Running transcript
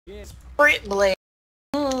Sprint blade.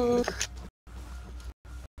 Mm.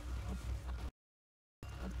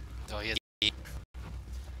 Oh, he has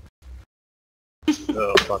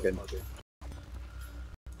Oh, fucking.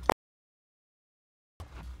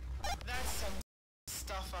 That's some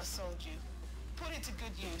stuff I sold you. Put it to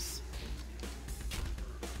good use.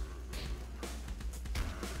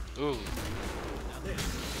 Ooh.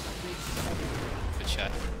 Good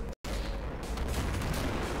shot.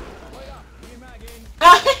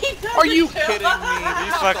 Are you kidding me?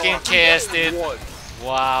 You fucking cast it. What?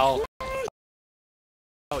 Wow.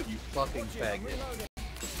 Oh, you fucking faggot.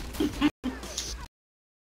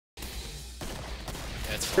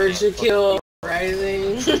 That's funny. First kill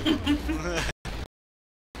rising.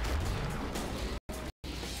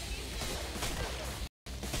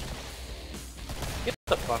 Get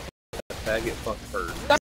the fuck that faggot fuck first.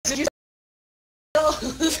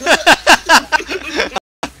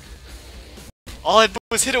 All I did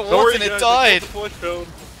was hit it once and it died.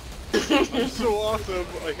 I'm so awesome.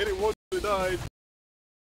 I hit it once and it died.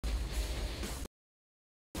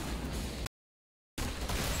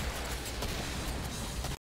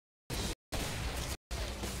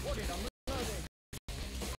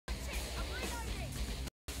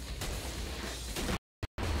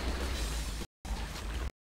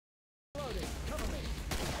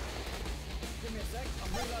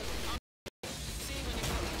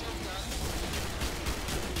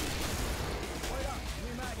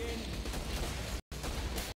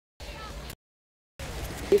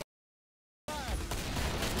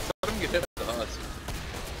 Let him get hit with the husk.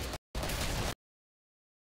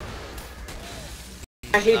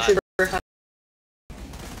 I hate your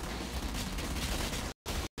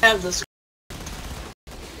have this.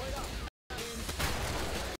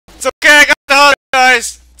 It's okay, I got the hug,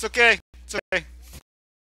 guys. It's okay. It's okay.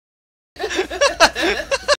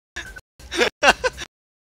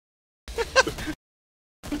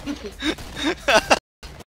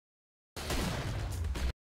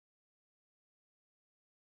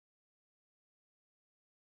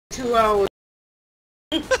 2 hours.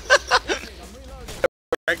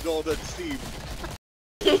 Ragdoll that Steve.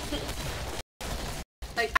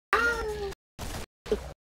 Like,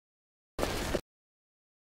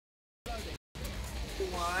 you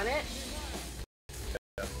want it?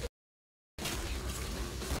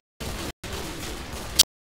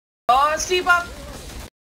 Oh, Steve up!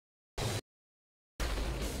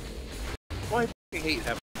 Why I fucking hate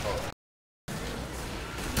having fun.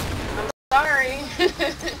 Sorry.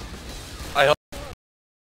 I hope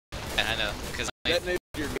I know, because that named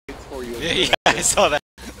your mates for you. yeah, I saw that.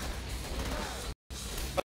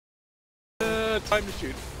 Time to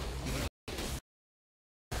shoot.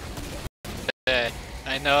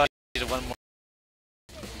 I know I did one more.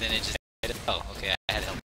 Then it just. Oh, okay, I had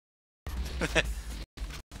help.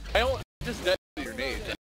 I don't just detonated your name. I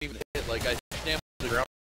didn't even hit. Like I snapped the ground.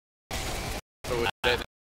 So it's dead.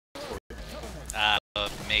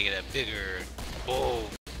 Make it a bigger. Oh.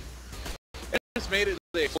 It just made it.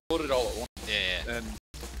 They exploded all at once. Yeah. And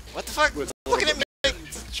What the fuck? with Looking at me like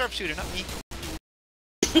sharpshooter, not me.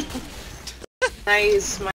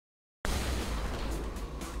 Nice. My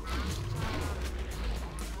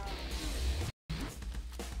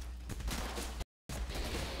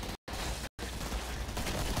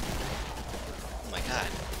Oh my god.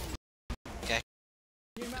 Okay.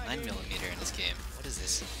 9mm in this game. What is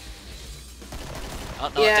this?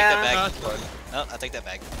 Oh, no, Yeah. I'll take that back. that's fun. No, I'll take that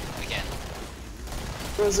back. We can.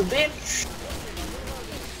 was a bitch.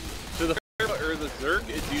 So the or the Zerg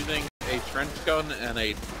is using a trench gun and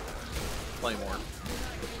a claymore.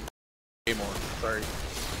 Claymore, sorry.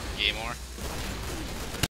 Gaymore.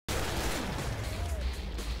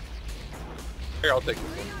 Here, I'll take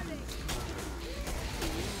this one.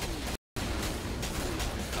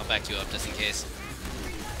 I'll back you up just in case.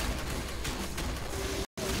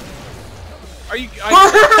 Are you?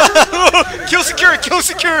 Kill secure! Kill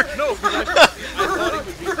secure! No, because I thought he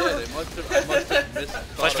would be dead. I must have missed.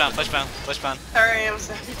 Flashbound, flashbound, flashbound. Sorry, I'm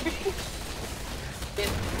sorry.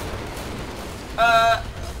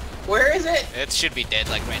 Where is it? It should be dead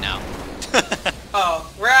like right now. Oh,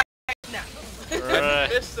 right now. I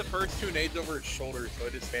missed the first 2 nades over his shoulder, so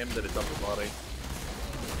I just spammed at its upper body.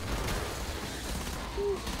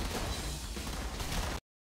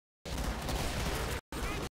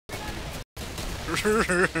 I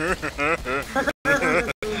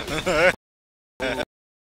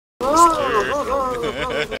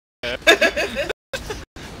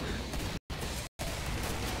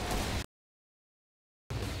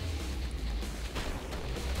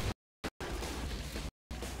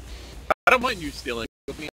don't mind you stealing.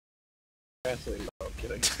 Give me a I'm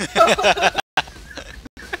kidding.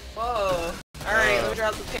 Whoa. Alright, let me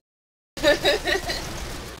drop the pin.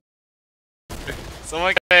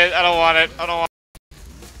 Someone get it. I don't want it. I don't want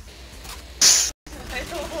I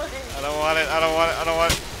don't want it. I don't want it. I don't want it. I don't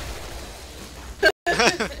want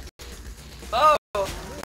it. Oh.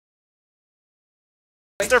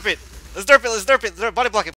 Let's derp it. Let's derp it. Let's derp it. Body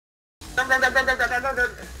block it.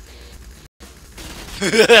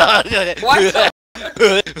 What the?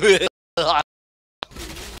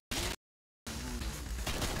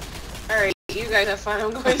 Alright, you guys have fun.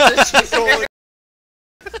 I'm going to the Stolen.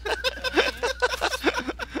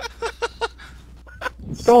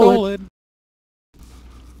 Stolen.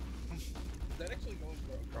 Is that actually going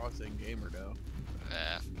across in game or no?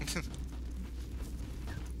 Yeah.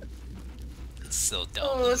 It's so dumb.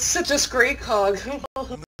 Oh, it's such a great cog.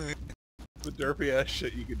 The derpy ass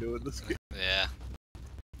shit you can do in this game. Yeah.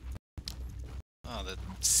 Oh, the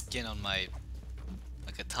skin on my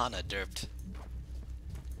katana derped.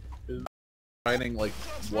 Shining like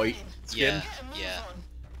white skin. Yeah.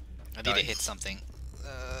 I need to hit something.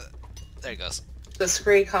 There it goes. The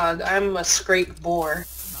scrake hog. I'm a scrake boar.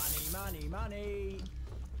 Money, money, money.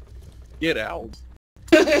 Get out.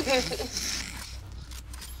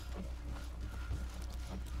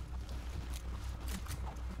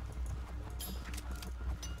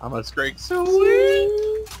 I'm a scrake.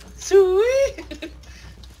 Sweet! Sweet!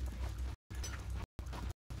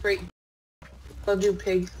 Great. I'll do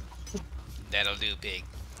pig. That'll do, pig.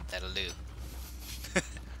 That'll do.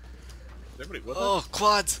 Everybody, what Oh,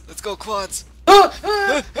 quads! Let's go, quads! Oh!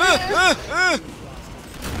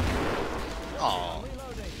 Aww.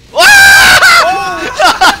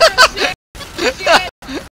 Shit!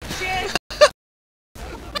 Shit!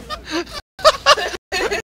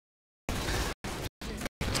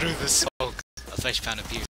 Through the smoke, a fresh pound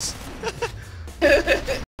appears.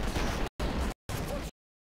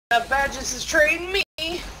 That Badges is trading me!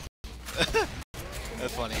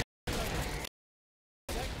 That's funny.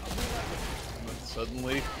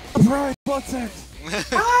 Suddenly. Surprise, what's it?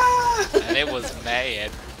 Ah! And it was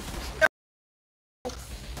mad.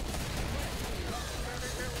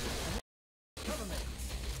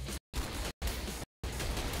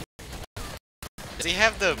 Does he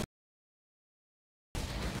have the...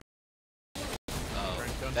 Oh,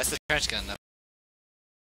 that's the trench gun.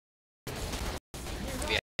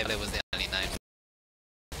 Yeah, it was the 99.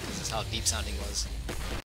 This is how deep sounding was.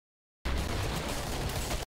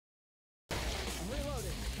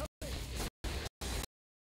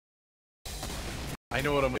 I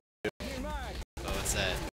know what I'm Oh, what's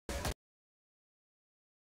that?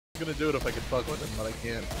 gonna do it if I can fuck with him, but I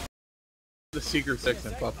can't. The Seeker 6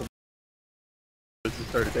 and fuck him. Just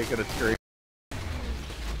started taking it straight.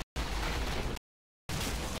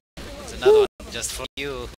 It's another one just for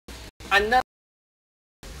you. Another.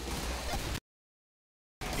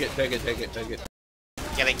 Take it. Kill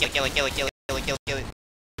it, kill it, kill it, kill it, kill it, kill it, kill it, kill it.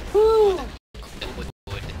 Woo!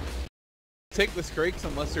 Wood. Take the Scrakes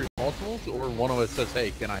unless there's multiples, or one of us says,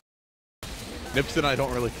 hey, can I? Nips and I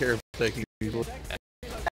don't really care about taking people.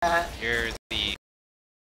 You're the...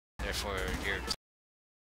 Therefore, you're...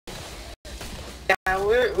 Yeah,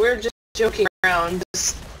 we're just joking around.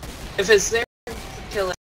 Just, if it's there, kill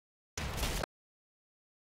it.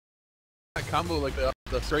 A combo like the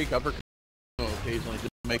Scrake upper occasionally just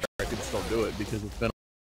to make sure I can still do it because it's been.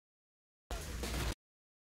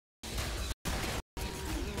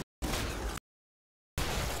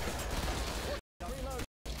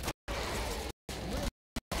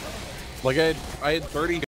 Like I had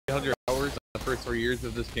 3,800 hours in the first 3 years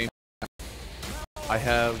of this game. I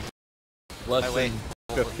have less My way.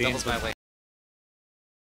 than 15. Doubles my way.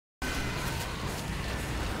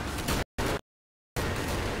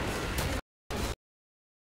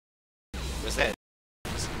 What's that?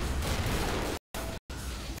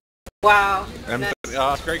 Wow. I'm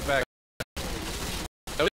That's- Scrake back.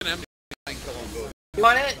 That was an empty kill on both. You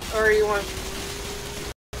want it, or you want...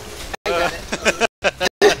 I got it.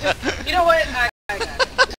 You know what? I got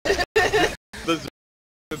it.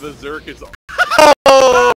 The Zerk is.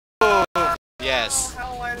 Oh! Yes.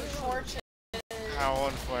 How unfortunate. How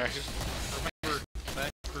unfortunate. Remember,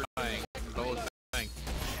 thanks for dying. Always thanks.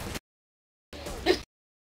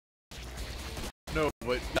 No,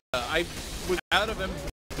 but I was out of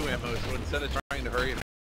M2 ammo, so instead of trying to hurry,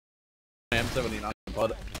 I am 79,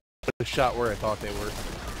 but the shot where I thought they were.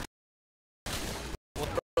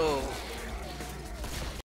 Whoa.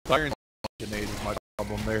 Firing grenade is my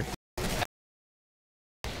problem there.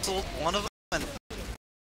 Cancelled one of them and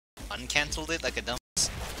uncancelled it like a dumbass.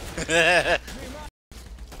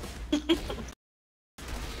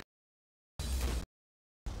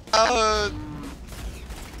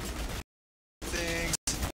 Thanks.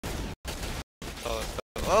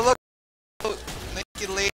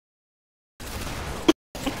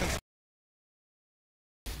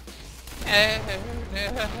 Oh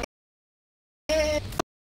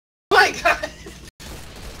my god!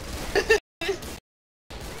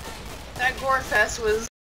 That gore fest was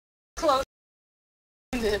close.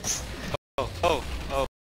 Nips. Oh.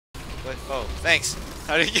 What? Oh, thanks.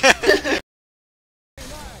 How did you get?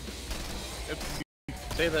 If you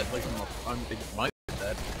say that like I'm minded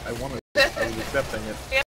that I was accepting it.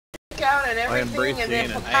 Out and everything, embrace and then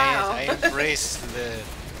Dana. pow. I embrace the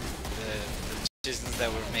decisions that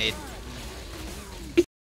were made.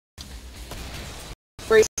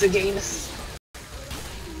 Embrace the gayness.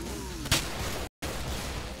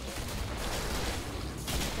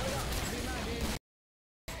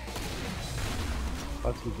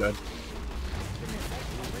 That's too good.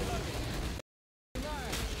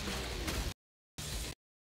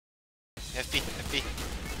 FP. You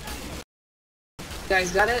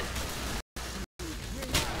guys got it?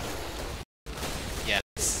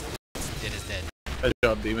 Yes. It is dead. Good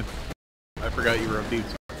job, Demon. I forgot you were on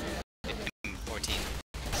Deeds. 14.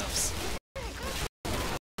 Oops.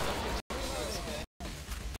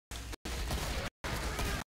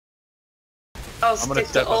 I'll I'm gonna stick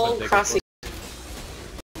step to up and old take a crossy.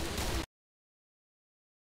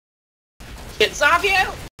 It's off you!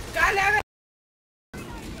 God damn it!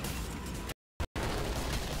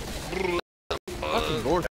 Fucking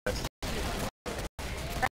gore fest.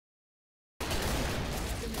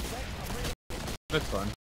 That's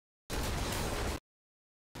fun.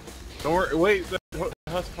 Don't worry, wait,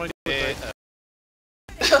 how's 20?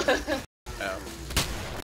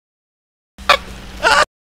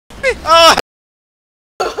 Oh!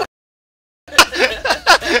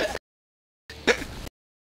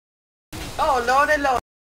 Oh, Lord and Lord.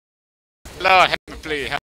 Lord, help me, please.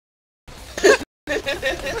 Help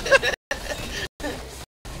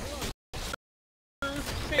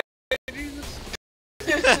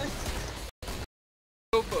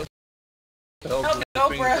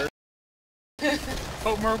Oprah.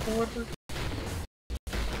 Oh, Marble Whipper.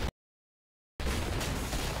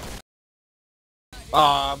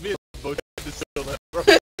 Ah, me and both to steal that, bro.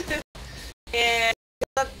 And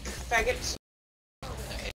look, faggots.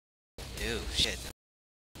 Okay. Ew, shit.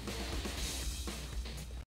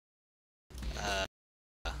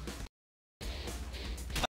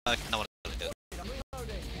 I know what I'm gonna do.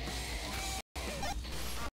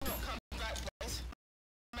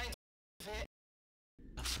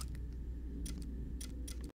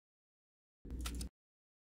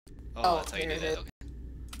 Oh, that's how you do that. Okay.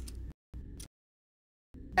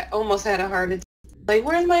 I almost had a heart attack. Like,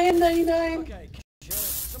 where's my N99? Okay, sure.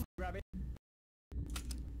 Someone grab it.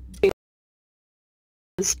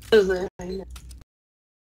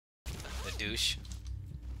 The douche.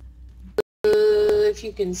 If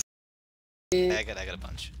you can see it, I got a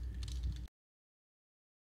bunch.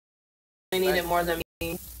 I need it more than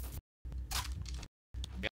me.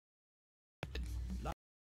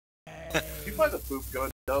 You find the poop gun,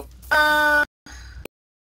 Dub?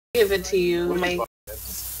 Give it to you. What did My you buy?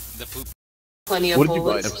 The poop. plenty of What did you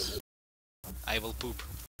buy? bullets. I will poop.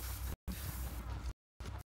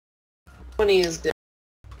 20 is good.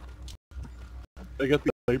 I got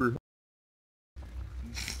the labor.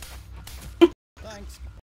 Thanks.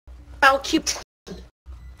 How cute.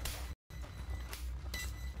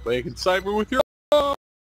 But you can cyber with your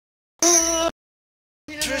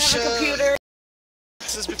Trisha! Computer.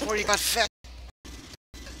 This is before you got fat.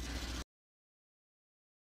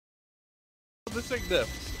 this thing dips.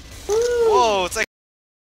 Whoa, it's like.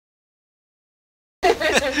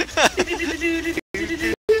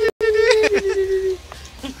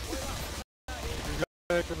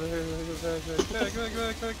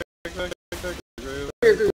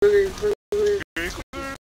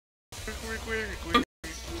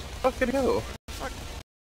 Fucking hell.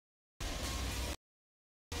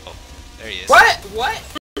 Oh, there he is. What? What?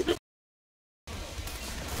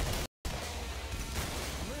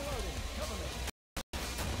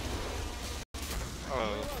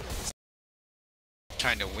 Oh.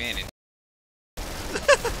 Trying to win it.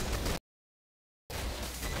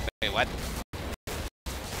 Wait, what?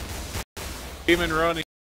 Demon running.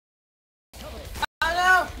 Oh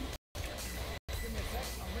no!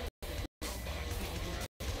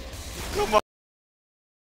 Come on.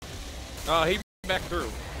 Oh, he back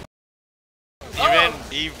through.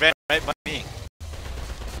 He ran right by me.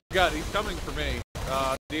 God, he's coming for me.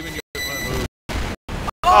 Demon, you want to move.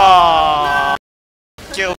 Aww.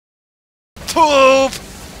 Kill. Poop!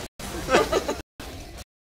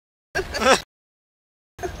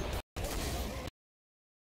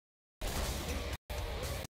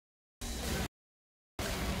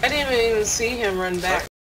 I didn't even see him run back.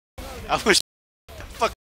 I was.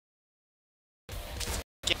 Fuck.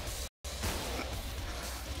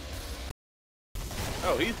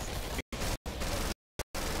 Oh, he's...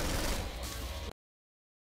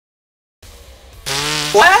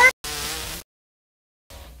 What?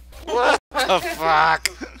 What the fuck?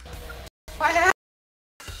 What happened?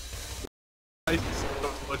 I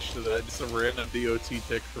so much to that. Just a random DOT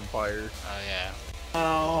tick from fire. Oh yeah.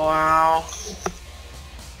 Oh wow.